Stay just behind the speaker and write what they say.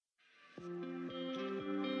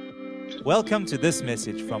Welcome to this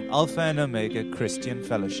message from Alpha and Omega Christian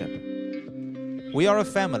Fellowship. We are a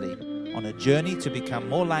family on a journey to become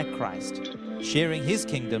more like Christ, sharing His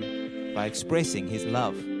kingdom by expressing His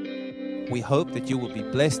love. We hope that you will be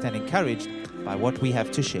blessed and encouraged by what we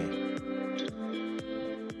have to share.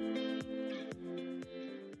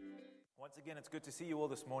 Once again, it's good to see you all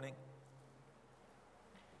this morning.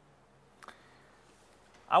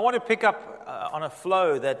 I want to pick up on a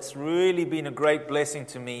flow that's really been a great blessing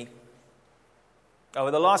to me. Over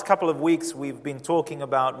the last couple of weeks, we've been talking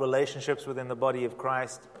about relationships within the body of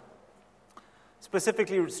Christ,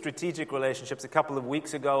 specifically strategic relationships. A couple of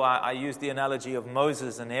weeks ago, I used the analogy of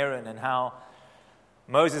Moses and Aaron and how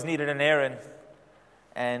Moses needed an Aaron,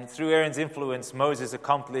 and through Aaron's influence, Moses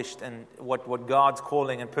accomplished and what God's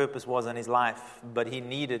calling and purpose was in his life, but he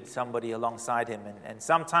needed somebody alongside him. And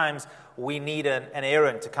sometimes we need an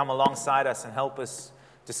Aaron to come alongside us and help us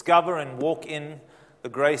discover and walk in the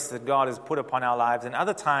grace that God has put upon our lives. And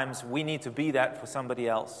other times, we need to be that for somebody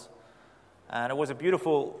else. And it was a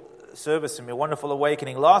beautiful service and a wonderful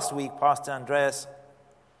awakening. Last week, Pastor Andreas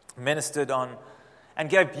ministered on and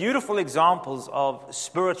gave beautiful examples of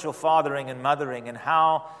spiritual fathering and mothering, and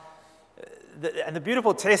how, and the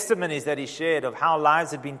beautiful testimonies that he shared of how lives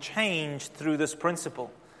had been changed through this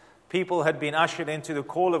principle. People had been ushered into the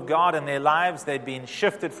call of God in their lives. They'd been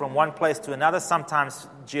shifted from one place to another, sometimes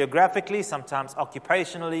geographically, sometimes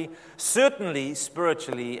occupationally, certainly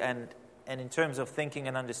spiritually, and in terms of thinking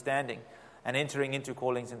and understanding, and entering into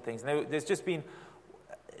callings and things.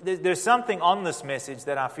 There's something on this message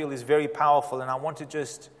that I feel is very powerful, and I want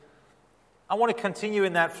to continue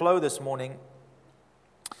in that flow this morning,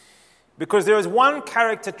 because there is one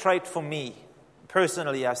character trait for me.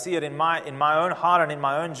 Personally, I see it in my own heart and in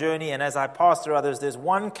my own journey, and as I pastor others, there's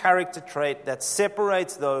one character trait that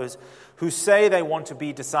separates those who say they want to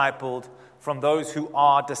be discipled from those who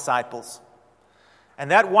are disciples.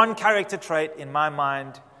 And that one character trait, in my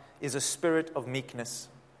mind, is a spirit of meekness.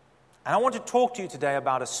 And I want to talk to you today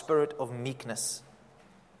about a spirit of meekness.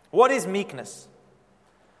 What is meekness?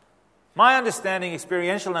 My understanding,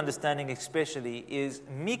 experiential understanding especially, is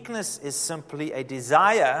meekness is simply a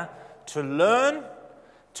desire to learn,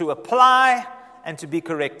 to apply, and to be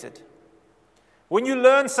corrected. When you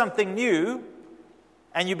learn something new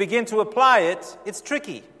and you begin to apply it, it's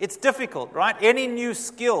tricky, it's difficult, right? Any new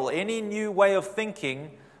skill, any new way of thinking,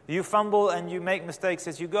 you fumble and you make mistakes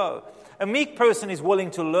as you go. A meek person is willing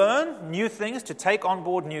to learn new things, to take on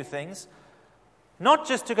board new things, not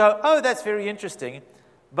just to go, oh, that's very interesting,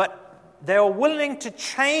 but they are willing to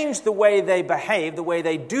change the way they behave, the way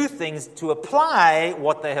they do things, to apply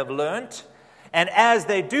what they have learned. And as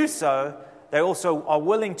they do so, they also are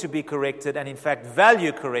willing to be corrected and, in fact,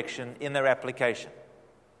 value correction in their application.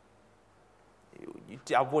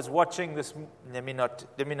 I was watching this. Let me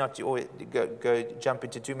not go jump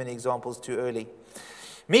into too many examples too early.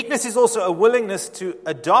 Meekness is also a willingness to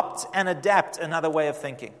adopt and adapt another way of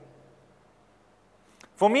thinking.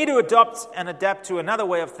 For me to adopt and adapt to another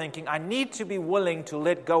way of thinking, I need to be willing to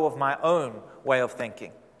let go of my own way of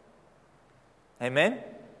thinking. Amen?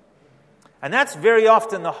 And that's very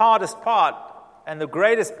often the hardest part and the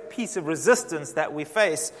greatest piece of resistance that we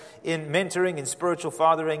face in mentoring, in spiritual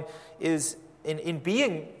fathering, is in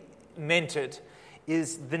being mentored,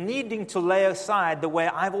 is the needing to lay aside the way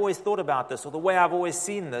I've always thought about this, or the way I've always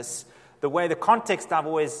seen this, the context I've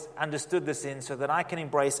always understood this in, so that I can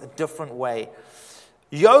embrace a different way.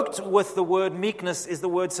 Yoked with the word meekness is the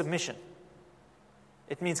word submission.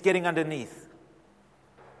 It means getting underneath.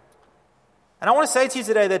 And I want to say to you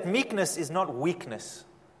today that meekness is not weakness.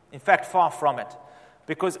 In fact, far from it.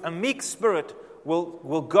 Because a meek spirit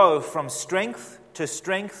will go from strength to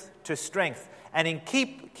strength to strength, and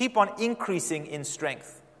keep on increasing in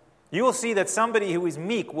strength. You will see that somebody who is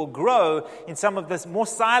meek will grow in some of the more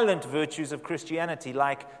silent virtues of Christianity,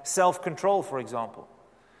 like self-control, for example.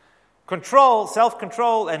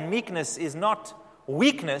 Self-control, and meekness is not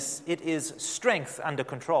weakness, it is strength under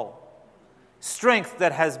control. Strength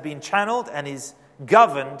that has been channeled and is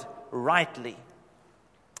governed rightly.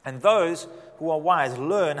 And those who are wise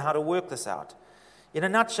learn how to work this out. In a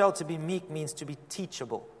nutshell, to be meek means to be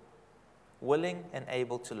teachable, willing and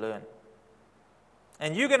able to learn.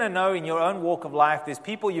 And you're going to know in your own walk of life, there's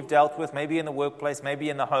people you've dealt with, maybe in the workplace, maybe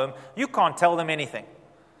in the home, you can't tell them anything.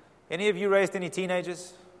 Any of you raised any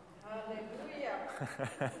teenagers?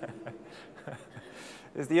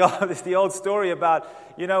 There's the old story about,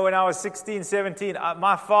 when I was 16, 17,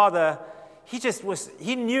 my father,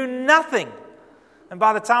 he knew nothing. And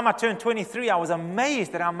by the time I turned 23, I was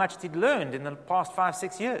amazed at how much he'd learned in the past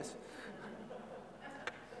 5-6 years.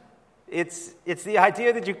 It's the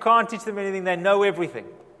idea that you can't teach them anything, they know everything.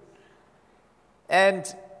 And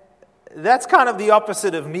that's kind of the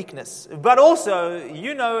opposite of meekness. But also,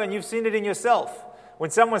 and you've seen it in yourself,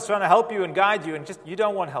 when someone's trying to help you and guide you and you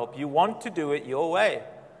don't want help, you want to do it your way.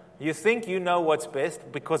 You think you know what's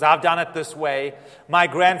best because I've done it this way. My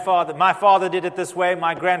father did it this way.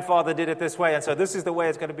 My grandfather did it this way. And so this is the way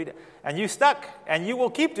it's going to be. And you're stuck. And you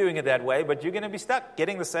will keep doing it that way, but you're going to be stuck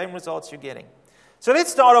getting the same results you're getting. So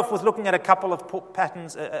let's start off with looking at a couple of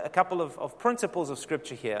patterns, a couple of principles of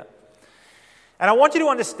Scripture here. And I want you to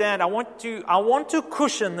understand, I want to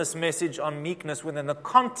cushion this message on meekness within the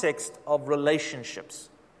context of relationships.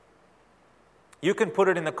 You can put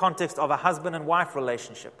it in the context of a husband and wife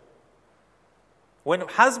relationship. When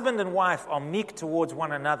husband and wife are meek towards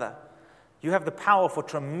one another, you have the power for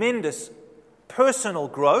tremendous personal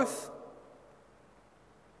growth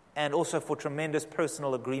and also for tremendous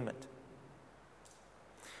personal agreement.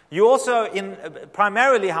 You also,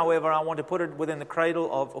 primarily, however, I want to put it within the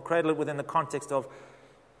cradle it within the context of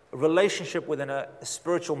a relationship within a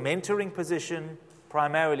spiritual mentoring position,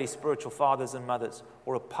 primarily spiritual fathers and mothers,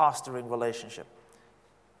 or a pastoring relationship.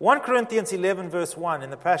 1 Corinthians 11 verse 1 in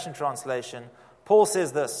the Passion Translation, Paul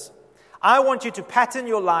says this, I want you to pattern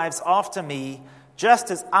your lives after me,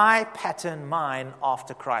 just as I pattern mine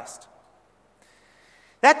after Christ.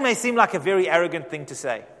 That may seem like a very arrogant thing to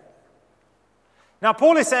say. Now,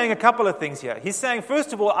 Paul is saying a couple of things here. He's saying,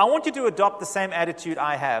 first of all, I want you to adopt the same attitude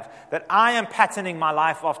I have, that I am patterning my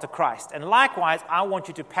life after Christ. And likewise, I want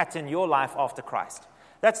you to pattern your life after Christ.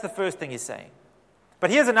 That's the first thing he's saying.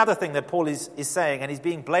 But here's another thing that Paul is saying, and he's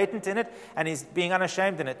being blatant in it, and he's being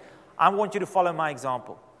unashamed in it. I want you to follow my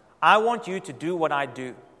example. I want you to do what I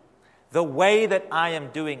do, the way that I am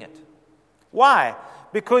doing it. Why?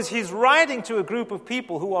 Because he's writing to a group of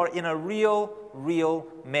people who are in a real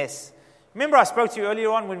mess. Remember I spoke to you earlier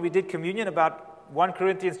on when we did communion about 1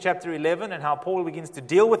 Corinthians chapter 11 and how Paul begins to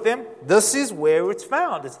deal with them? This is where it's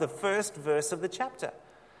found. It's the first verse of the chapter.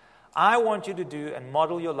 I want you to do and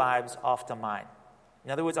model your lives after mine. In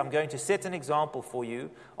other words, I'm going to set an example for you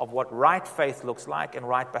of what right faith looks like and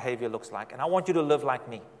right behavior looks like. And I want you to live like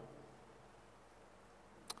me.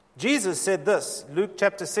 Jesus said this, Luke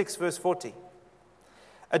chapter 6 verse 40.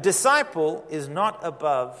 A disciple is not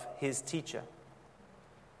above his teacher.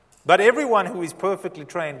 But everyone who is perfectly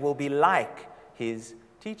trained will be like his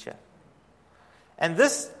teacher. And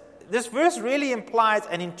this verse really implies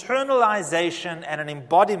an internalization and an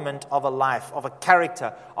embodiment of a life, of a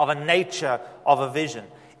character, of a nature, of a vision.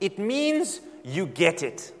 It means you get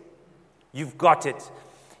it. You've got it.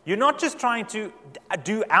 You're not just trying to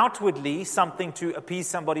do outwardly something to appease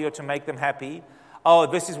somebody or to make them happy. Oh,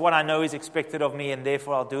 this is what I know is expected of me and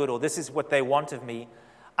therefore I'll do it. Or this is what they want of me.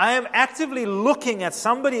 I am actively looking at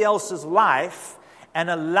somebody else's life and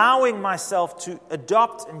allowing myself to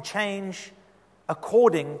adopt and change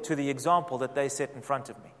according to the example that they set in front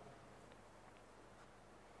of me.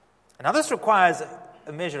 Now, this requires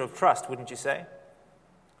a measure of trust, wouldn't you say?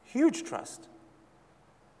 Huge trust.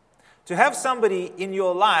 To have somebody in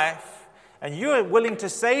your life and you're willing to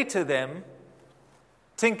say to them,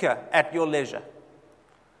 tinker at your leisure.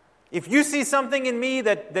 If you see something in me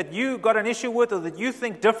that you got an issue with or that you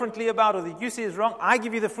think differently about or that you see is wrong, I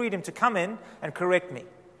give you the freedom to come in and correct me.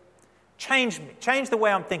 Change me. Change the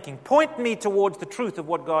way I'm thinking. Point me towards the truth of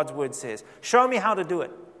what God's Word says. Show me how to do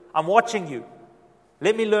it. I'm watching you.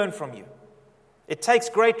 Let me learn from you. It takes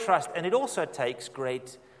great trust and it also takes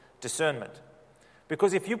great discernment.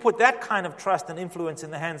 Because if you put that kind of trust and influence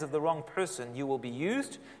in the hands of the wrong person, you will be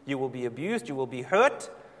used, you will be abused, you will be hurt,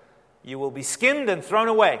 you will be skinned and thrown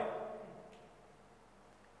away.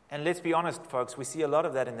 And let's be honest, folks, we see a lot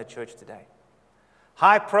of that in the church today.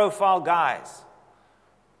 High-profile guys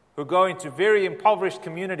who go into very impoverished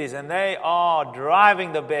communities and they are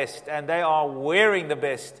driving the best and they are wearing the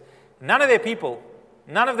best. None of the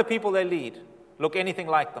people they lead look anything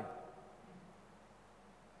like them.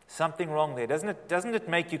 Something wrong there. Doesn't it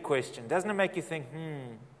make you question? Doesn't it make you think,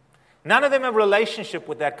 None of them have a relationship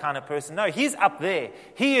with that kind of person. No, he's up there.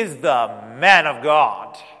 He is the man of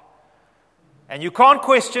God. And you can't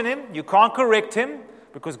question him. You can't correct him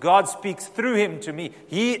because God speaks through him to me.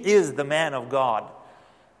 He is the man of God.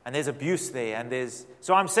 And there's abuse there.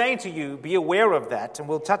 So I'm saying to you, be aware of that. And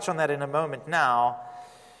we'll touch on that in a moment now.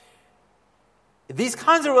 These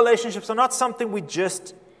kinds of relationships are not something we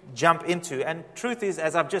just jump into. And truth is,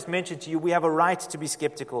 as I've just mentioned to you, we have a right to be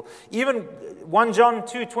skeptical. Even 1 John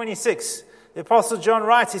 2:26, the Apostle John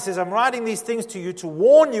writes, he says, I'm writing these things to you to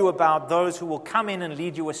warn you about those who will come in and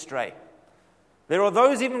lead you astray. There are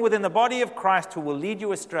those even within the body of Christ who will lead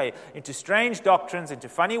you astray into strange doctrines, into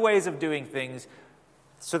funny ways of doing things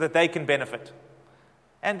so that they can benefit.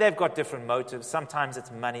 And they've got different motives. Sometimes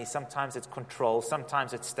it's money, sometimes it's control,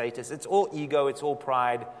 sometimes it's status. It's all ego, it's all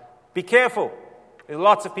pride. Be careful. There's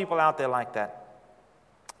lots of people out there like that.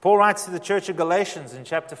 Paul writes to the church of Galatians in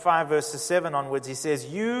chapter 5, verses 7 onwards. He says,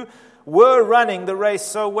 "You were running the race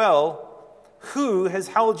so well. Who has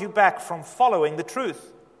held you back from following the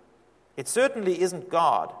truth? It certainly isn't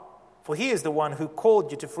God, for He is the one who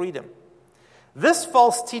called you to freedom. This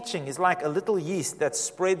false teaching is like a little yeast that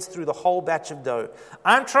spreads through the whole batch of dough.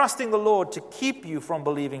 I'm trusting the Lord to keep you from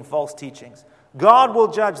believing false teachings. God will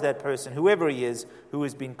judge that person, whoever he is, who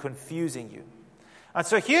has been confusing you." And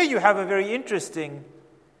so here you have a very interesting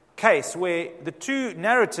case where the two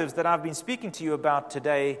narratives that I've been speaking to you about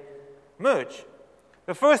today merge.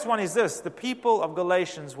 The first one is this: the people of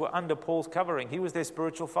Galatians were under Paul's covering. He was their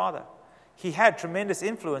spiritual father. He had tremendous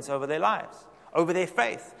influence over their lives, over their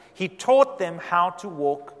faith. He taught them how to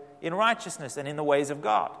walk in righteousness and in the ways of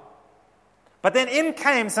God. But then in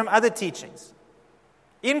came some other teachings.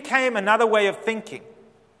 In came another way of thinking.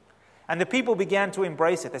 And the people began to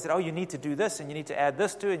embrace it. They said, "Oh, you need to do this, and you need to add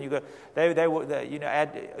this to it." And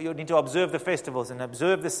you need to observe the festivals and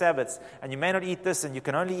observe the Sabbaths, and you may not eat this, and you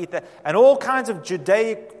can only eat that. And all kinds of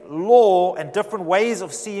Judaic law and different ways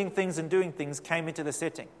of seeing things and doing things came into the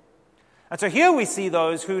setting. And so here we see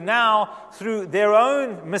those who now, through their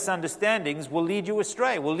own misunderstandings, will lead you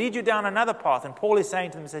astray, will lead you down another path. And Paul is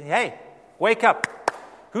saying to them, "Hey, wake up.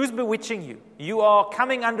 Who's bewitching you? You are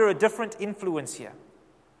coming under a different influence here.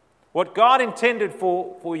 What God intended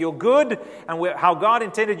for your good and how God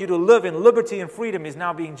intended you to live in liberty and freedom is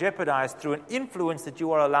now being jeopardized through an influence that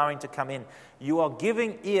you are allowing to come in. You are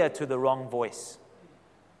giving ear to the wrong voice.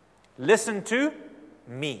 Listen to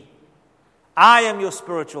me. I am your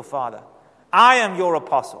spiritual father. I am your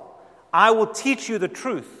apostle. I will teach you the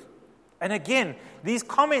truth." And again, these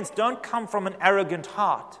comments don't come from an arrogant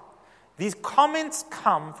heart. These comments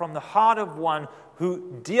come from the heart of one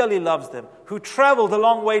who dearly loves them, who traveled a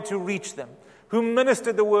long way to reach them, who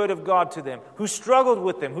ministered the word of God to them, who struggled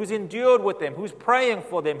with them, who's endured with them, who's praying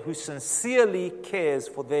for them, who sincerely cares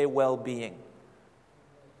for their well-being.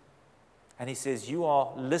 And he says, you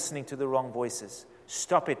are listening to the wrong voices.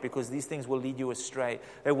 Stop it, because these things will lead you astray.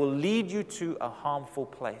 They will lead you to a harmful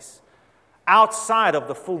place, outside of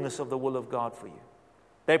the fullness of the will of God for you.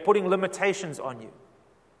 They're putting limitations on you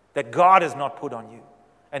that God has not put on you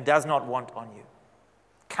and does not want on you.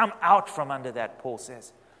 Come out from under that, Paul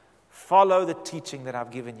says. Follow the teaching that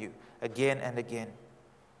I've given you again and again.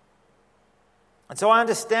 And so I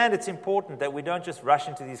understand it's important that we don't just rush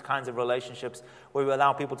into these kinds of relationships where we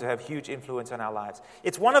allow people to have huge influence on our lives.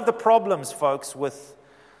 It's one of the problems, folks, with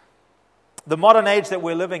the modern age that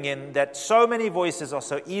we're living in, that so many voices are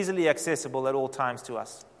so easily accessible at all times to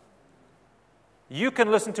us. You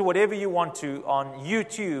can listen to whatever you want to on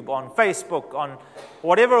YouTube, on Facebook, on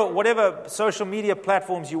whatever social media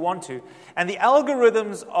platforms you want to. And the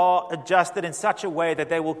algorithms are adjusted in such a way that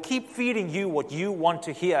they will keep feeding you what you want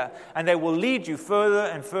to hear. And they will lead you further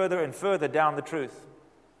and further and further down the truth.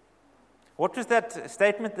 What was that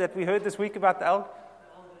statement that we heard this week about the algorithm?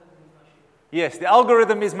 Yes, the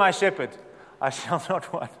algorithm is my shepherd. I shall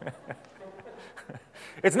not want.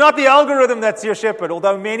 It's not the algorithm that's your shepherd,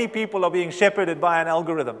 although many people are being shepherded by an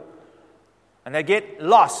algorithm. And they get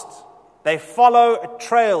lost. They follow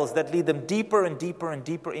trails that lead them deeper and deeper and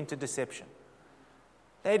deeper into deception.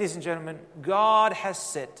 Ladies and gentlemen, God has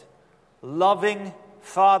set loving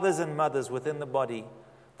fathers and mothers within the body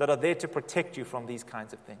that are there to protect you from these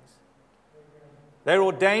kinds of things. They're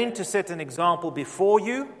ordained to set an example before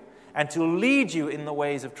you and to lead you in the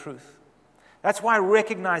ways of truth. That's why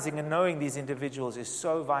recognizing and knowing these individuals is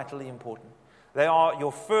so vitally important. They are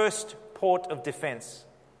your first port of defense.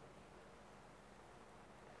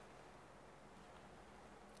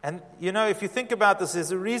 And, you know, if you think about this,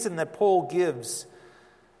 there's a reason that Paul gives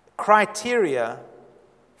criteria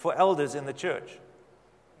for elders in the church.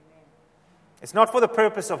 It's not for the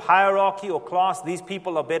purpose of hierarchy or class. These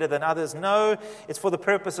people are better than others. No, it's for the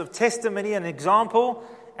purpose of testimony and example,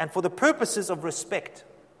 and for the purposes of respect.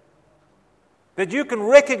 That you can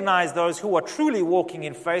recognize those who are truly walking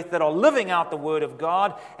in faith, that are living out the Word of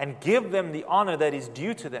God, and give them the honor that is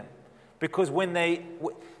due to them. Because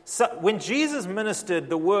when Jesus ministered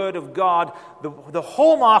the Word of God, the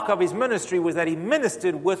hallmark of His ministry was that He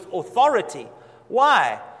ministered with authority.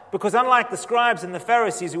 Why? Because unlike the scribes and the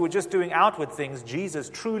Pharisees who were just doing outward things, Jesus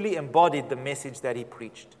truly embodied the message that He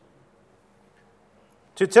preached.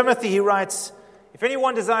 To Timothy, he writes, if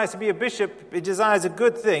anyone desires to be a bishop, it desires a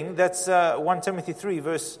good thing. That's 1 Timothy 3,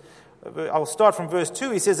 I'll start from verse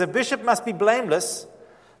 2. He says, a bishop must be blameless,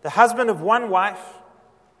 the husband of one wife,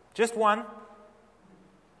 just one,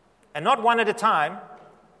 and not one at a time,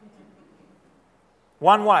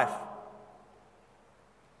 One wife.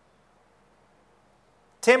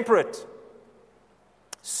 Temperate,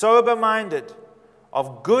 sober-minded,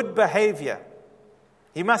 of good behavior.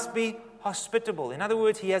 He must be hospitable. In other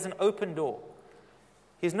words, he has an open door.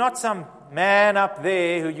 He's not some man up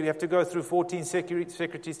there who you have to go through 14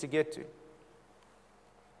 secretaries to get to.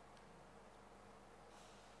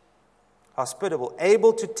 Hospitable,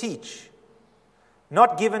 able to teach,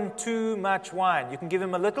 not given too much wine. You can give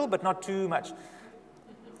him a little, but not too much.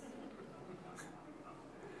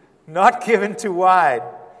 Not given to wine.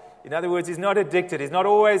 In other words, he's not addicted. He's not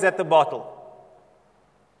always at the bottle.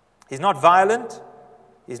 He's not violent.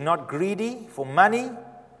 He's not greedy for money,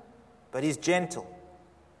 but he's gentle.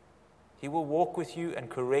 He will walk with you and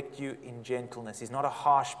correct you in gentleness. He's not a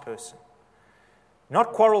harsh person.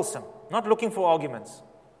 Not quarrelsome. Not looking for arguments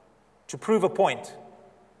to prove a point.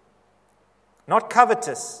 Not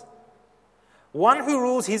covetous. One who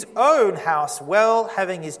rules his own house well,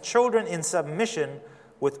 having his children in submission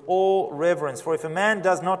with all reverence. For if a man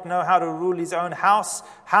does not know how to rule his own house,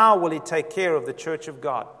 how will he take care of the church of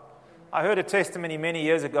God? I heard a testimony many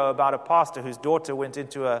years ago about a pastor whose daughter went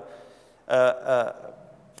into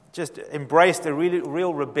just embraced a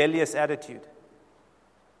real rebellious attitude.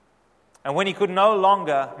 And when he could no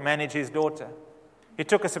longer manage his daughter, he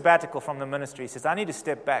took a sabbatical from the ministry. He says, I need to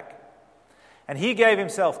step back. And he gave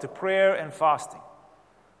himself to prayer and fasting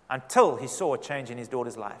until he saw a change in his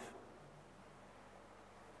daughter's life.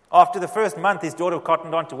 After the first month, his daughter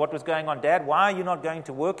cottoned on to what was going on. Dad, why are you not going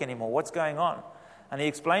to work anymore? What's going on? And he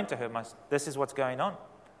explained to her, this is what's going on.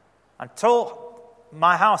 Until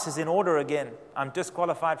my house is in order again, I'm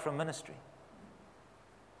disqualified from ministry.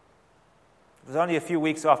 It was only a few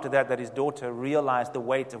weeks after that his daughter realized the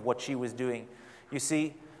weight of what she was doing. You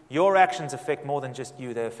see, your actions affect more than just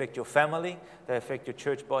you. They affect your family. They affect your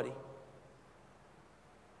church body.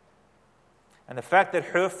 And the fact that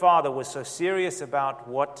her father was so serious about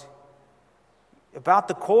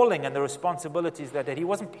the calling and the responsibilities that he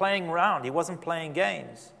wasn't playing around, he wasn't playing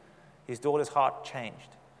games. His daughter's heart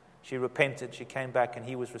changed. She repented, she came back, and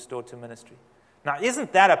he was restored to ministry. Now,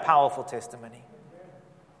 isn't that a powerful testimony?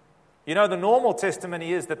 You know, the normal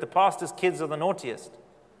testimony is that the pastor's kids are the naughtiest.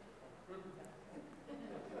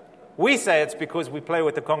 We say it's because we play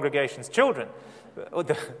with the congregation's children.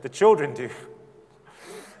 The children do.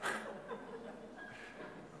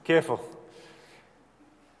 Careful.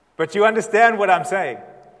 But you understand what I'm saying.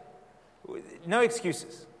 No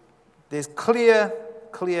excuses. There's clear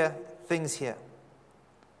things here.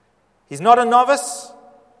 He's not a novice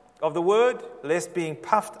of the word, lest being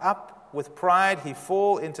puffed up with pride, he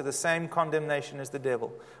fall into the same condemnation as the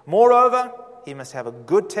devil. Moreover, he must have a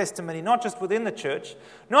good testimony, not just within the church,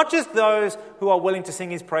 not just those who are willing to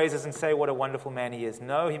sing his praises and say what a wonderful man he is.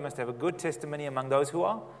 No, he must have a good testimony among those who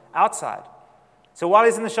are outside. So while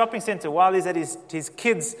he's in the shopping center, while he's at his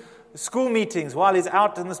kids' school meetings, while he's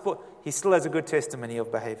out in the sport, he still has a good testimony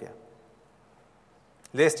of behavior,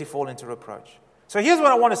 lest he fall into reproach. So here's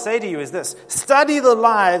what I want to say to you is this. Study the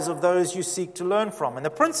lives of those you seek to learn from. And the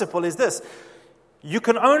principle is this. You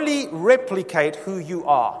can only replicate who you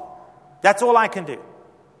are. That's all I can do.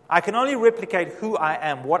 I can only replicate who I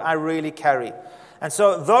am, what I really carry. And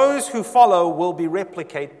so those you follow will be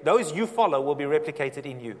replicated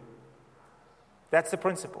in you. That's the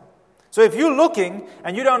principle. So if you're looking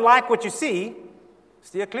and you don't like what you see,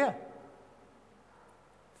 steer clear.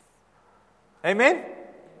 Amen?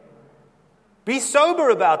 Be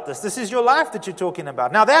sober about this. This is your life that you're talking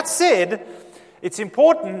about. Now, that said, it's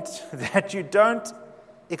important that you don't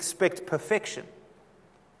expect perfection.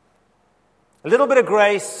 A little bit of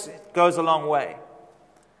grace goes a long way.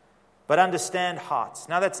 But understand hearts.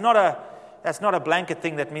 Now, that's not a blanket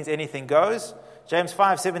thing that means anything goes. James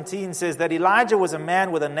 5:17 says that Elijah was a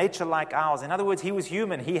man with a nature like ours. In other words, he was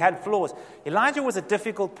human. He had flaws. Elijah was a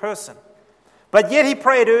difficult person. But yet he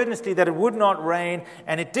prayed earnestly that it would not rain,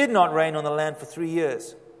 and it did not rain on the land for 3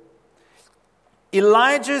 years.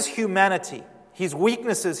 Elijah's humanity, his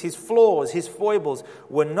weaknesses, his flaws, his foibles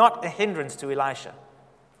were not a hindrance to Elisha.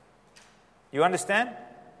 You understand?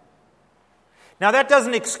 Now that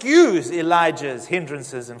doesn't excuse Elijah's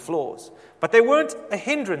hindrances and flaws, but they weren't a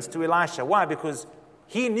hindrance to Elisha. Why? Because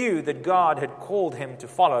he knew that God had called him to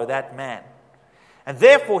follow that man. And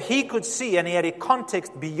therefore he could see, and he had a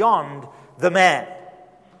context beyond the man.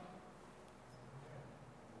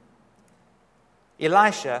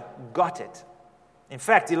 Elisha got it. In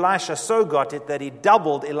fact, Elisha so got it that he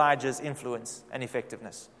doubled Elijah's influence and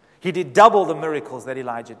effectiveness. He did double the miracles that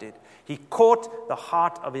Elijah did. He caught the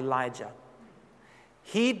heart of Elijah.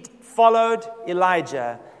 He followed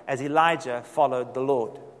Elijah as Elijah followed the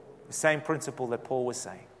Lord. The same principle that Paul was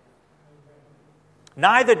saying.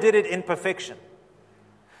 Neither did it in perfection.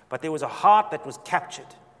 But there was a heart that was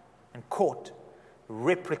captured and caught,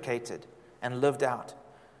 replicated, and lived out.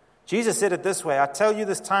 Jesus said it this way, I tell you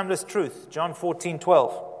this timeless truth, John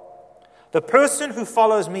 14:12. The person who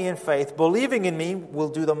follows me in faith, believing in me, will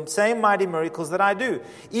do the same mighty miracles that I do,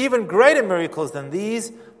 even greater miracles than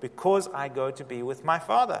these, because I go to be with my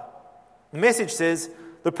Father. The Message says,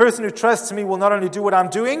 the person who trusts me will not only do what I'm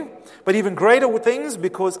doing, but even greater things,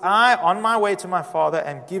 because I, on my way to my Father,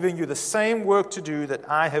 am giving you the same work to do that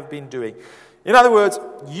I have been doing. In other words,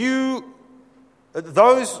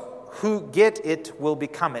 those who get it will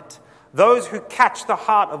become it. Those who catch the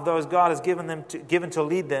heart of those God has given to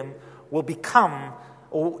lead them will become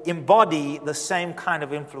or embody the same kind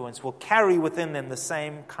of influence, will carry within them the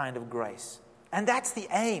same kind of grace. And that's the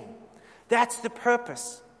aim. That's the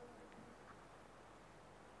purpose.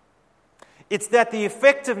 It's that the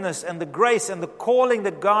effectiveness and the grace and the calling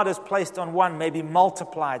that God has placed on one may be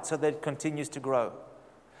multiplied so that it continues to grow.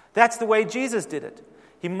 That's the way Jesus did it.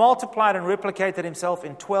 He multiplied and replicated himself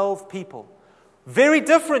in 12 people. Very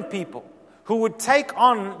different people who would take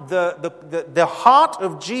on the heart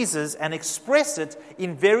of Jesus and express it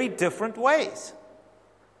in very different ways.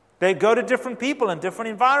 They go to different people in different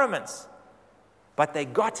environments. But they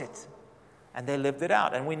got it. And they lived it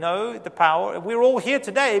out. And we know the power. We're all here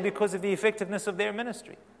today because of the effectiveness of their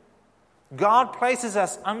ministry. God places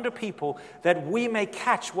us under people that we may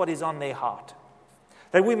catch what is on their heart.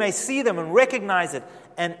 That we may see them and recognize it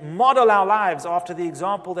and model our lives after the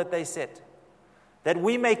example that they set. That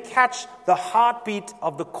we may catch the heartbeat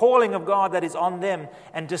of the calling of God that is on them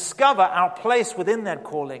and discover our place within that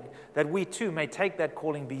calling. That we too may take that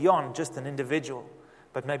calling beyond just an individual,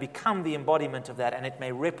 but may become the embodiment of that, and it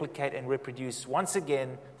may replicate and reproduce once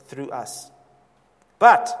again through us.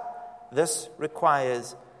 But this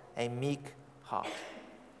requires a meek heart.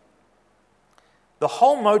 The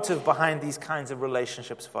whole motive behind these kinds of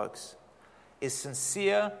relationships, folks, is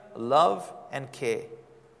sincere love and care.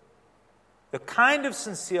 The kind of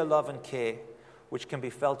sincere love and care which can be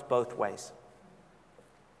felt both ways.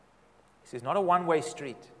 This is not a one-way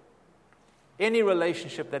street. Any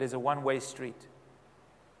relationship that is a one-way street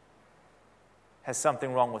has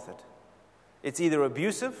something wrong with it. It's either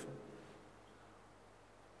abusive,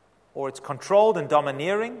 or it's controlled and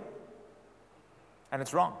domineering, and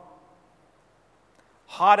it's wrong.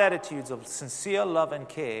 Hard attitudes of sincere love and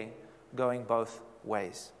care going both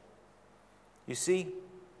ways. You see,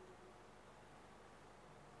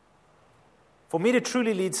 for me to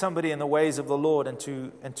truly lead somebody in the ways of the Lord and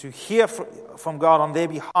to hear from God on their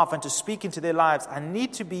behalf and to speak into their lives, I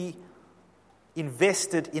need to be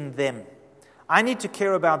invested in them. I need to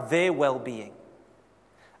care about their well-being.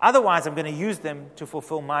 Otherwise, I'm going to use them to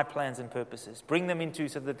fulfill my plans and purposes, bring them into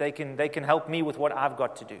so that they can help me with what I've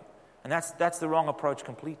got to do. And that's the wrong approach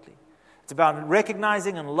completely. It's about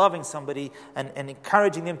recognizing and loving somebody and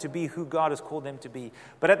encouraging them to be who God has called them to be.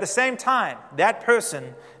 But at the same time, that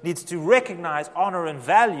person needs to recognize, honor, and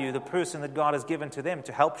value the person that God has given to them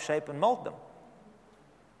to help shape and mold them.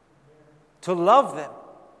 To love them,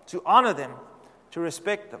 to honor them, to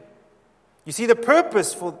respect them. You see, the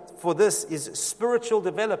purpose for this is spiritual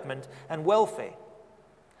development and welfare.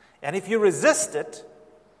 And if you resist it,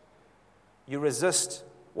 you resist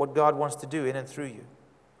what God wants to do in and through you.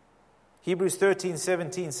 Hebrews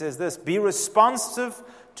 13:17 says this, be responsive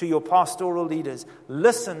to your pastoral leaders.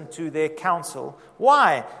 Listen to their counsel.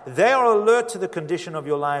 Why? They are alert to the condition of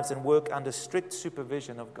your lives and work under strict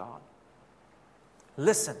supervision of God.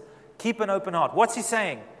 Listen. Keep an open heart. What's he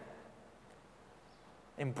saying?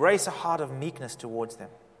 Embrace a heart of meekness towards them.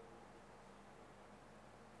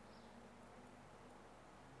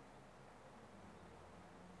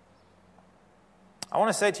 I want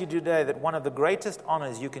to say to you today that one of the greatest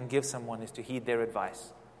honors you can give someone is to heed their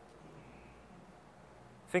advice.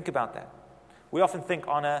 Think about that. We often think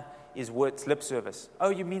honor is words, lip service. Oh,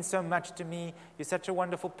 you mean so much to me. You're such a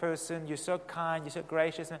wonderful person. You're so kind. You're so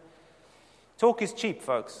gracious. Talk is cheap,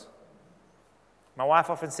 folks. My wife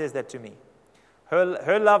often says that to me.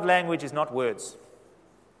 Her love language is not words.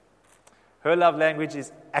 Her love language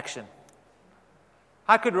is action.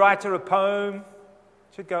 I could write her a poem.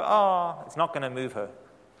 She'd go, oh, it's not going to move her.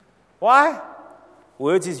 Why?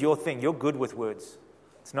 Words is your thing. You're good with words.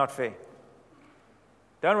 It's not fair.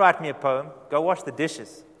 Don't write me a poem. Go wash the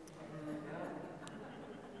dishes.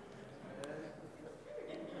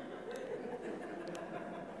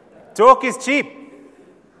 Talk is cheap.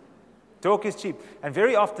 Talk is cheap. And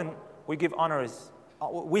very often we think honor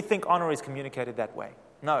is communicated that way.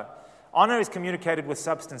 No. Honor is communicated with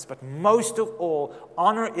substance, but most of all,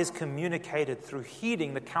 honor is communicated through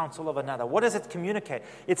heeding the counsel of another. What does it communicate?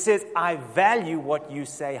 It says, I value what you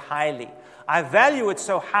say highly. I value it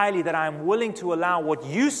so highly that I am willing to allow what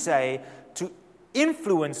you say to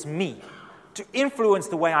influence me, to influence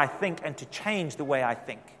the way I think and to change the way I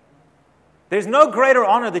think. There's no greater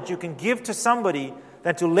honor that you can give to somebody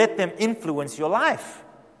than to let them influence your life.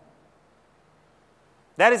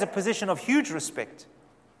 That is a position of huge respect.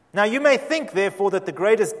 Now, you may think, therefore, that the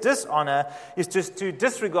greatest dishonor is just to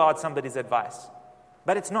disregard somebody's advice,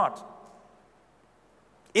 but it's not.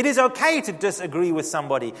 It is okay to disagree with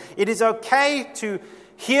somebody. It is okay to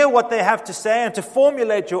hear what they have to say and to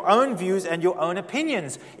formulate your own views and your own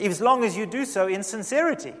opinions, as long as you do so in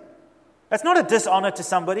sincerity. That's not a dishonor to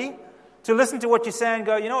somebody to listen to what you say and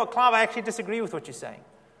go, you know what, Clive, I actually disagree with what you're saying.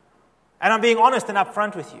 And I'm being honest and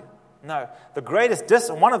upfront with you. No,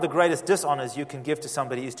 one of the greatest dishonors you can give to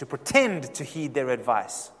somebody is to pretend to heed their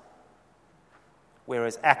advice,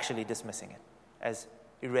 whereas actually dismissing it as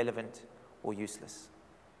irrelevant or useless.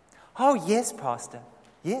 Oh, yes, Pastor.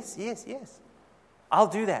 Yes. I'll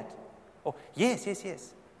do that. Or,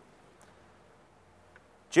 yes.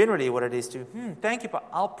 Generally what it is to, thank you, but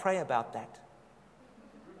I'll pray about that.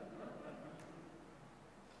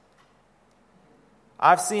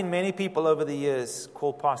 I've seen many people over the years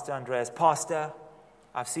call Pastor Andreas Pastor.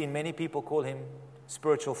 I've seen many people call him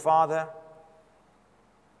spiritual father.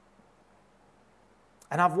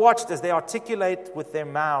 And I've watched as they articulate with their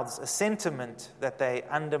mouths a sentiment that they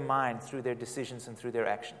undermine through their decisions and through their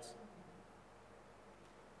actions.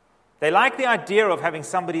 They like the idea of having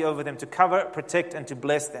somebody over them to cover, protect, and to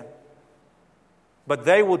bless them. But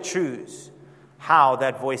they will choose how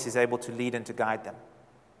that voice is able to lead and to guide them.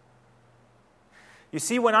 You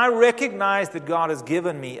see, when I recognize that God has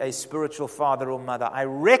given me a spiritual father or mother, I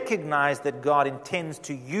recognize that God intends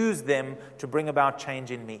to use them to bring about change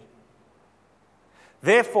in me.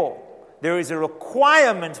 Therefore, there is a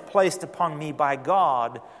requirement placed upon me by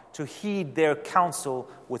God to heed their counsel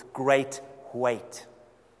with great weight,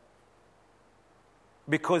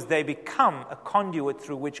 because they become a conduit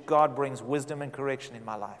through which God brings wisdom and correction in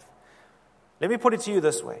my life. Let me put it to you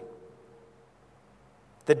this way.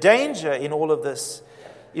 The danger in all of this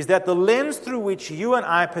is that the lens through which you and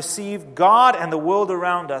I perceive God and the world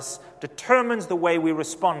around us determines the way we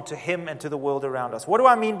respond to Him and to the world around us. What do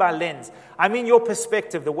I mean by lens? I mean your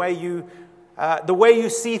perspective, the way you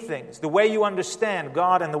see things, the way you understand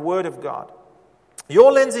God and the Word of God.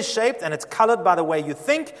 Your lens is shaped and it's colored by the way you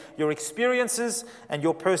think, your experiences, and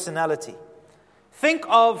your personality. Think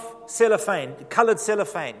of cellophane, colored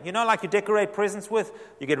cellophane. You know, like you decorate presents with?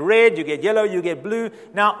 You get red, you get yellow, you get blue.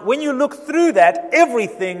 Now, when you look through that,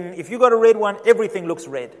 everything, if you got a red one, everything looks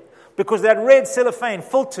red. Because that red cellophane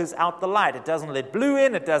filters out the light. It doesn't let blue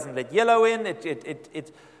in, it doesn't let yellow in,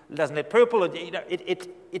 it doesn't let purple.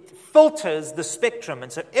 It filters the spectrum.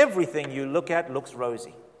 And so everything you look at looks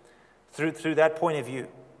rosy through that point of view.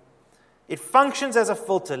 It functions as a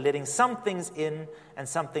filter, letting some things in and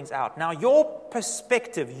some things out. Now, your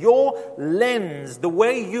perspective, your lens, the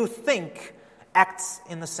way you think, acts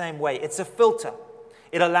in the same way. It's a filter.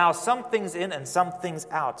 It allows some things in and some things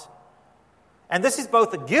out. And this is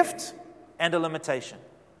both a gift and a limitation.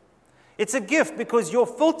 It's a gift because your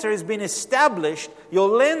filter has been established, your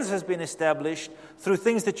lens has been established through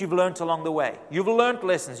things that you've learned along the way. You've learned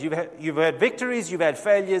lessons, you've had victories, you've had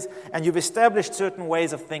failures, and you've established certain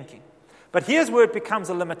ways of thinking. But here's where it becomes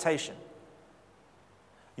a limitation.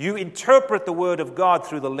 You interpret the Word of God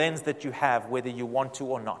through the lens that you have, whether you want to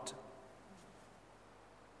or not.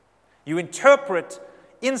 You interpret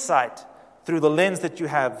insight through the lens that you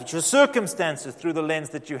have, your circumstances through the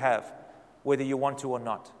lens that you have, whether you want to or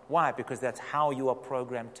not. Why? Because that's how you are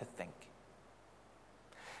programmed to think.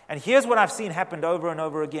 And here's what I've seen happen over and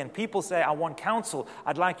over again. People say, I want counsel.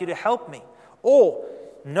 I'd like you to help me. Or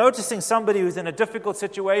noticing somebody who's in a difficult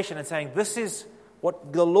situation and saying, this is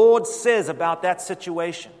what the Lord says about that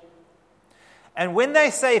situation. And when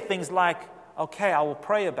they say things like, okay, I will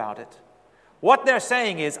pray about it, what they're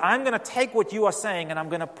saying is, I'm going to take what you are saying and I'm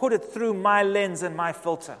going to put it through my lens and my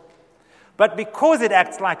filter. But because it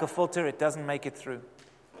acts like a filter, it doesn't make it through.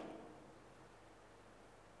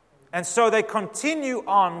 And so they continue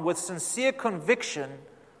on with sincere conviction,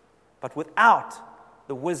 but without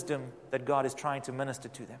the wisdom that God is trying to minister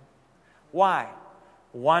to them. Why?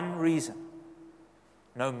 One reason: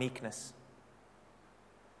 no meekness.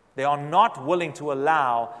 They are not willing to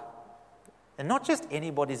allow, and not just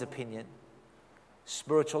anybody's opinion,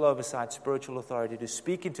 spiritual oversight, spiritual authority to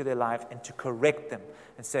speak into their life and to correct them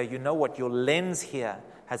and say, you know what, your lens here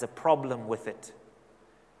has a problem with it.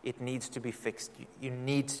 it needs to be fixed. You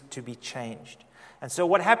need to be changed. And so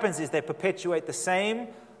what happens is they perpetuate the same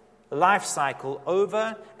life cycle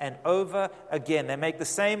over and over again. They make the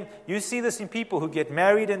same. You see this in people who get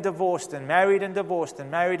married and divorced and married and divorced and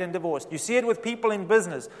married and divorced. You see it with people in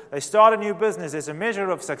business. They start a new business. There's a measure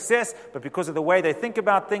of success, but because of the way they think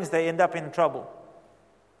about things, they end up in trouble.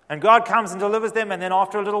 And God comes and delivers them, and then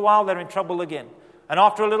after a little while, they're in trouble again. And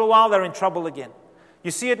after a little while, they're in trouble again.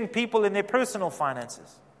 You see it in people in their personal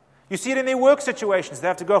finances. You see it in their work situations. They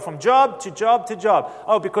have to go from job to job to job.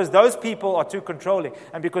 Oh, because those people are too controlling.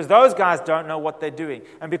 And because those guys don't know what they're doing.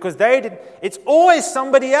 And because they didn't. It's always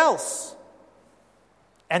somebody else.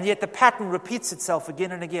 And yet the pattern repeats itself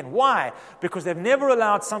again and again. Why? Because they've never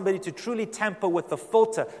allowed somebody to truly tamper with the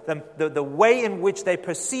filter, the way in which they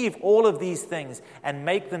perceive all of these things and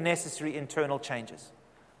make the necessary internal changes.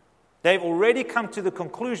 They've already come to the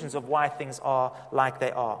conclusions of why things are like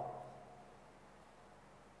they are.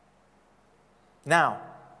 Now,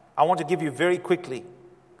 I want to give you very quickly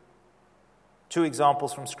 2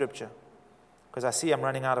 examples from Scripture, because I see I'm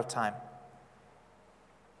running out of time.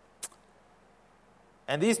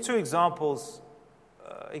 And these 2 examples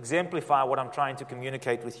exemplify what I'm trying to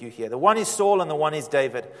communicate with you here. The one is Saul and the one is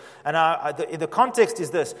David. And the context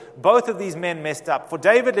is this. Both of these men messed up. For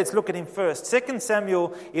David, let's look at him first. 2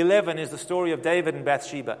 Samuel 11 is the story of David and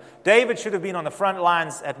Bathsheba. David should have been on the front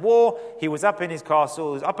lines at war. He was up in his castle.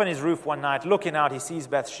 He was up on his roof one night. Looking out, he sees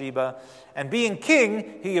Bathsheba. And being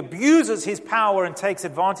king, he abuses his power and takes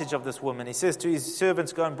advantage of this woman. He says to his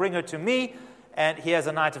servants, go and bring her to me. And he has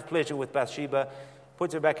a night of pleasure with Bathsheba.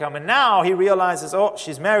 Puts her back home. And now he realizes, oh,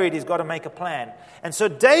 she's married, he's got to make a plan. And so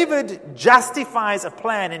David justifies a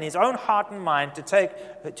plan in his own heart and mind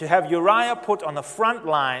to have Uriah put on the front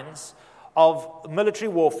lines of military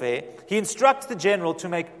warfare. He instructs the general to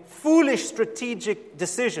make foolish strategic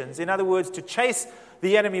decisions. In other words, to chase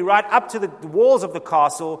the enemy right up to the walls of the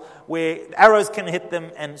castle where arrows can hit them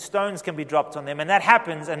and stones can be dropped on them. And that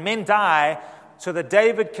happens and men die so that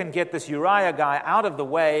David can get this Uriah guy out of the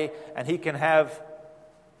way and he can have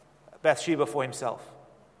Bathsheba for himself.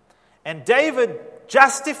 And David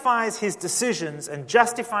justifies his decisions and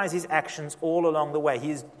justifies his actions all along the way.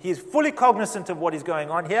 He is fully cognizant of what is going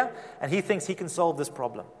on here, and he thinks he can solve this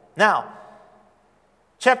problem. Now,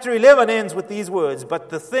 chapter 11 ends with these words, but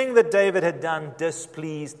the thing that David had done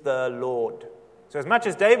displeased the Lord. So as much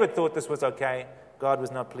as David thought this was okay, God was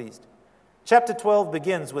not pleased. Chapter 12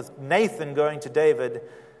 begins with Nathan going to David,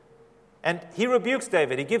 and he rebukes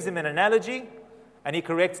David. He gives him an analogy, and he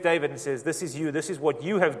corrects David and says, this is what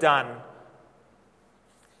you have done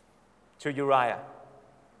to Uriah.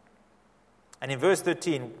 And in verse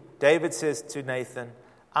 13, David says to Nathan,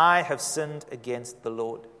 I have sinned against the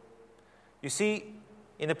Lord. You see,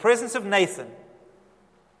 in the presence of Nathan,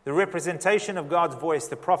 the representation of God's voice,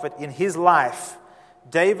 the prophet, in his life,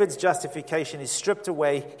 David's justification is stripped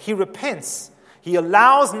away. He repents. He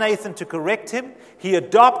allows Nathan to correct him. He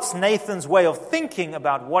adopts Nathan's way of thinking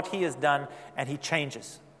about what he has done, and he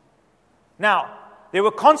changes. Now, there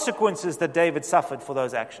were consequences that David suffered for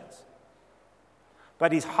those actions.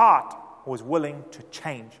 But his heart was willing to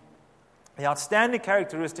change. The outstanding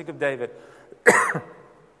characteristic of David,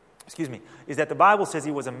 is that the Bible says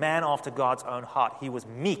he was a man after God's own heart. He was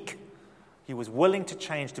meek. He was willing to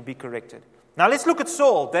change, to be corrected. Now let's look at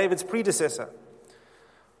Saul, David's predecessor.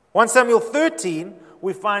 1 Samuel 13,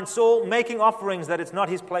 we find Saul making offerings that it's not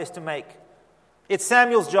his place to make. It's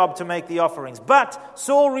Samuel's job to make the offerings. But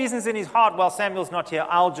Saul reasons in his heart, well, Samuel's not here,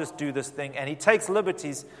 I'll just do this thing. And he takes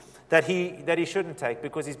liberties that he shouldn't take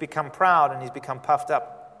because he's become proud and he's become puffed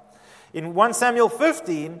up. In 1 Samuel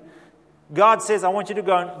 15, God says, I want you to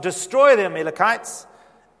go and destroy the Amalekites.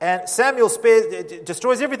 And Samuel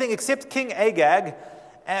destroys everything except King Agag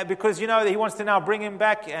because, he wants to now bring him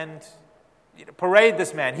back and parade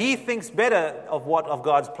this man. He thinks better of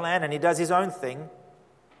God's plan, and he does his own thing.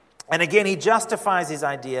 And again, he justifies his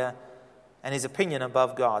idea and his opinion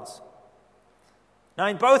above God's. Now,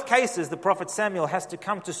 in both cases, the prophet Samuel has to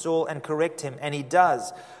come to Saul and correct him, and he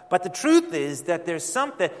does. But the truth is that there's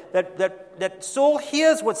something that Saul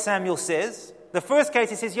hears what Samuel says. The first case,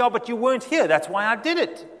 he says, yeah, but you weren't here. That's why I did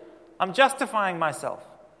it. I'm justifying myself.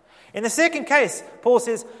 In the second case, Paul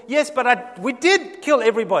says, yes, but we did kill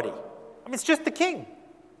everybody. It's just the king.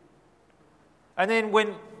 And then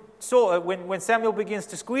when Samuel begins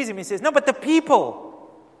to squeeze him, he says, no, but the people.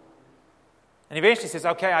 And eventually says,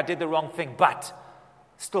 okay, I did the wrong thing, but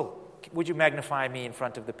still, would you magnify me in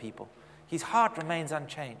front of the people? His heart remains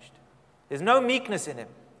unchanged. There's no meekness in him.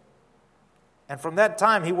 And from that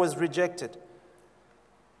time, he was rejected.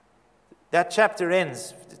 That chapter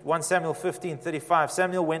ends. 1 Samuel 15:35,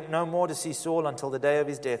 Samuel went no more to see Saul until the day of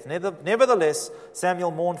his death. Nevertheless,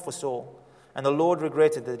 Samuel mourned for Saul, and the Lord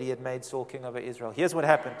regretted that he had made Saul king over Israel. Here's what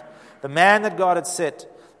happened. The man that God had set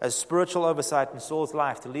as spiritual oversight in Saul's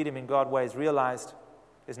life to lead him in God's ways realized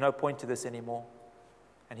there's no point to this anymore,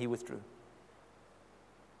 and he withdrew.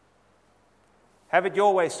 Have it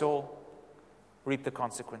your way, Saul. Reap the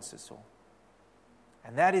consequences, Saul.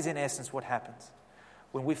 And that is in essence what happens.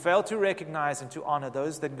 When we fail to recognize and to honor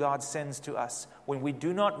those that God sends to us, when we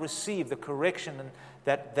do not receive the correction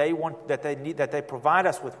that they want, that they provide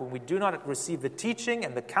us with, when we do not receive the teaching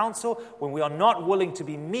and the counsel, when we are not willing to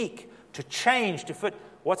be meek, to change, to fit,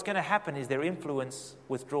 what's going to happen is their influence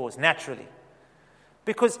withdraws naturally.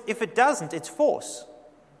 Because if it doesn't, it's force.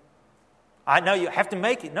 I know you have to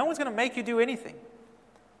make it. No one's going to make you do anything.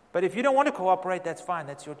 But if you don't want to cooperate, that's fine.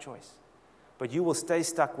 That's your choice. But you will stay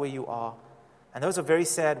stuck where you are. And those are very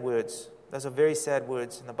sad words. Those are very sad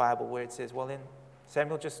words in the Bible where it says, well, then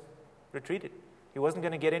Samuel just retreated. He wasn't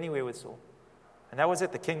going to get anywhere with Saul. And that was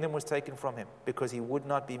it. The kingdom was taken from him because he would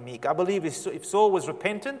not be meek. I believe if Saul was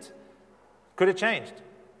repentant, it could have changed.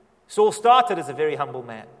 Saul started as a very humble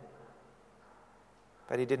man,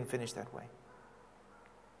 but he didn't finish that way.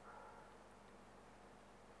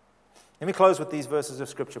 Let me close with these verses of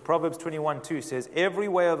Scripture. Proverbs 21:2 says, every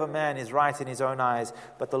way of a man is right in his own eyes,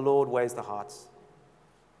 but the Lord weighs the hearts.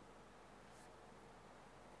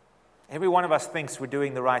 Every one of us thinks we're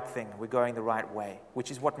doing the right thing, we're going the right way,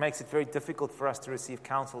 which is what makes it very difficult for us to receive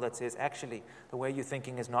counsel that says, actually, the way you're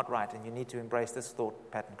thinking is not right, and you need to embrace this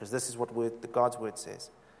thought pattern, because this is what God's Word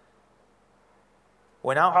says.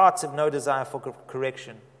 When our hearts have no desire for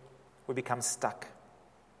correction, we become stuck.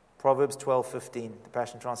 Proverbs 12:15, the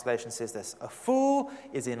Passion Translation says this, a fool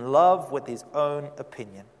is in love with his own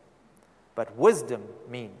opinion, but wisdom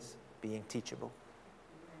means being teachable.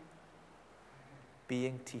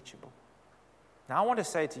 Being teachable. Now I want to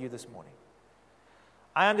say to you this morning,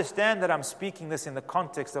 I understand that I'm speaking this in the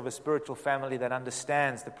context of a spiritual family that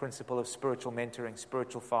understands the principle of spiritual mentoring,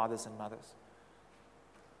 spiritual fathers and mothers.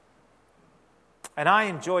 And I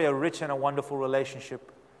enjoy a rich and a wonderful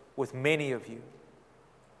relationship with many of you.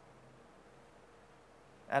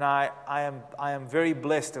 And I am very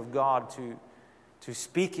blessed of God to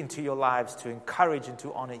speak into your lives, to encourage and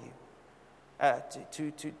to honor you,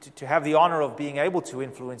 to have the honor of being able to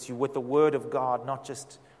influence you with the Word of God, not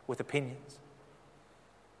just with opinions.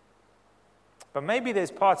 But maybe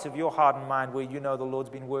there's parts of your heart and mind where you know the Lord's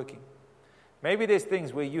been working. Maybe there's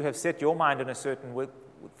things where you have set your mind in a certain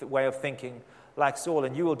way of thinking, like Saul,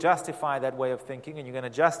 and you will justify that way of thinking, and you're going to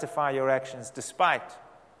justify your actions despite.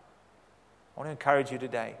 I want to encourage you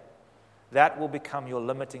today. That will become your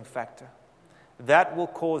limiting factor. That will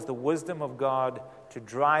cause the wisdom of God to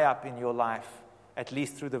dry up in your life, at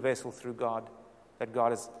least through the vessel, through God, that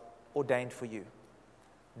God has ordained for you.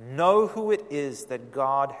 Know who it is that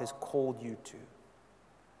God has called you to.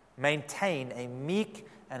 Maintain a meek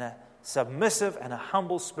and a submissive and a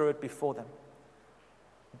humble spirit before them.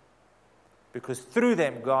 Because through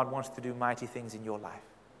them, God wants to do mighty things in your life.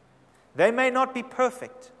 They may not be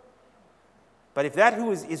perfect, but if that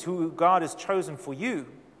is who God has chosen for you,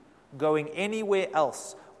 going anywhere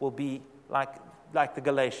else will be like the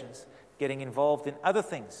Galatians, getting involved in other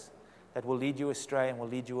things that will lead you astray and will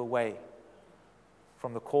lead you away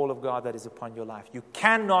from the call of God that is upon your life. You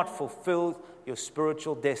cannot fulfill your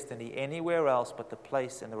spiritual destiny anywhere else but the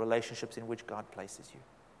place and the relationships in which God places you.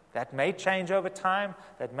 That may change over time,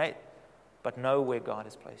 but know where God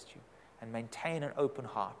has placed you. And maintain an open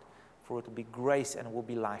heart, for it will be grace and it will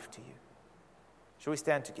be life to you. Shall we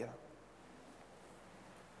stand together?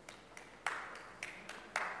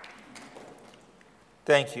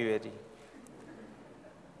 Thank you, Eddie.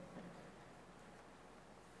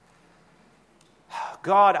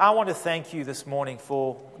 God, I want to thank you this morning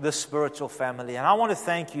for this spiritual family. And I want to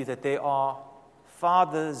thank you that there are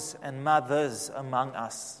fathers and mothers among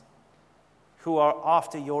us who are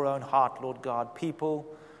after your own heart, Lord God. People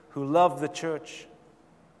who love the church.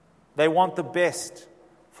 They want the best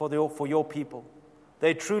for your people.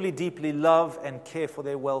 They truly, deeply love and care for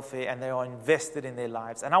their welfare, and they are invested in their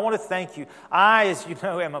lives. And I want to thank you. I, as you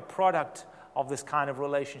know, am a product of this kind of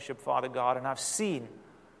relationship, Father God, and I've seen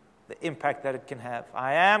the impact that it can have.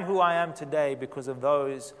 I am who I am today because of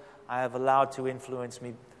those I have allowed to influence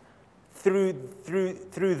me. Through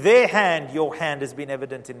their hand, your hand has been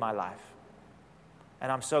evident in my life.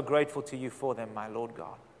 And I'm so grateful to you for them, my Lord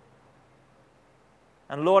God.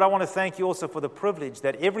 And Lord, I want to thank you also for the privilege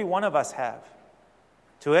that every one of us have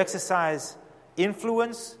to exercise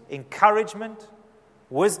influence, encouragement,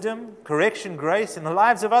 wisdom, correction, grace in the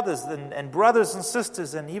lives of others and brothers and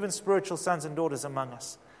sisters and even spiritual sons and daughters among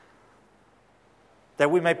us. that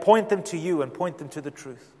we may point them to you and point them to the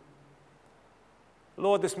truth.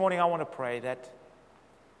 Lord, this morning I want to pray that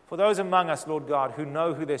for those among us, Lord God, who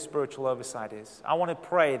know who their spiritual oversight is, I want to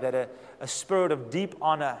pray that a spirit of deep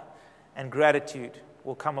honor and gratitude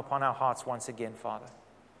will come upon our hearts once again, Father.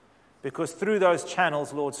 Because through those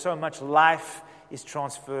channels, Lord, so much life is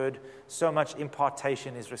transferred, so much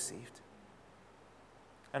impartation is received.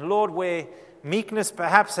 And Lord, where meekness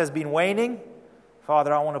perhaps has been waning,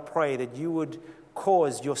 Father, I want to pray that you would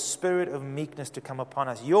cause your spirit of meekness to come upon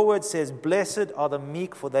us. Your word says, "Blessed are the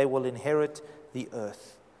meek, for they will inherit the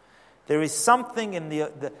earth." There is something in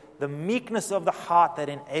the meekness of the heart that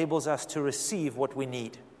enables us to receive what we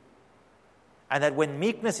need. And that when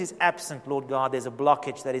meekness is absent, Lord God, there's a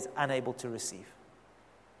blockage that is unable to receive.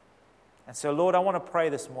 And so, Lord, I want to pray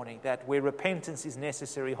this morning that where repentance is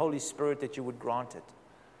necessary, Holy Spirit, that you would grant it.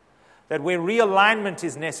 That where realignment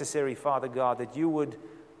is necessary, Father God, that you would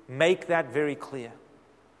make that very clear.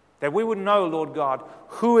 That we would know, Lord God,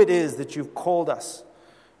 who it is that you've called us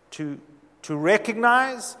to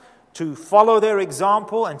recognize, to follow their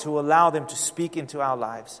example, and to allow them to speak into our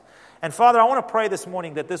lives. And Father, I want to pray this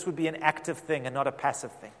morning that this would be an active thing and not a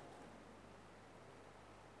passive thing.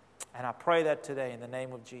 And I pray that today in the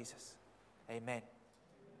name of Jesus. Amen.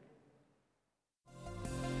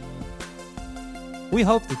 We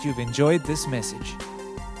hope that you've enjoyed this message.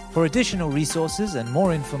 For additional resources and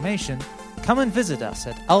more information, come and visit us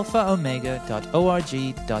at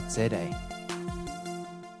alphaomega.org.za.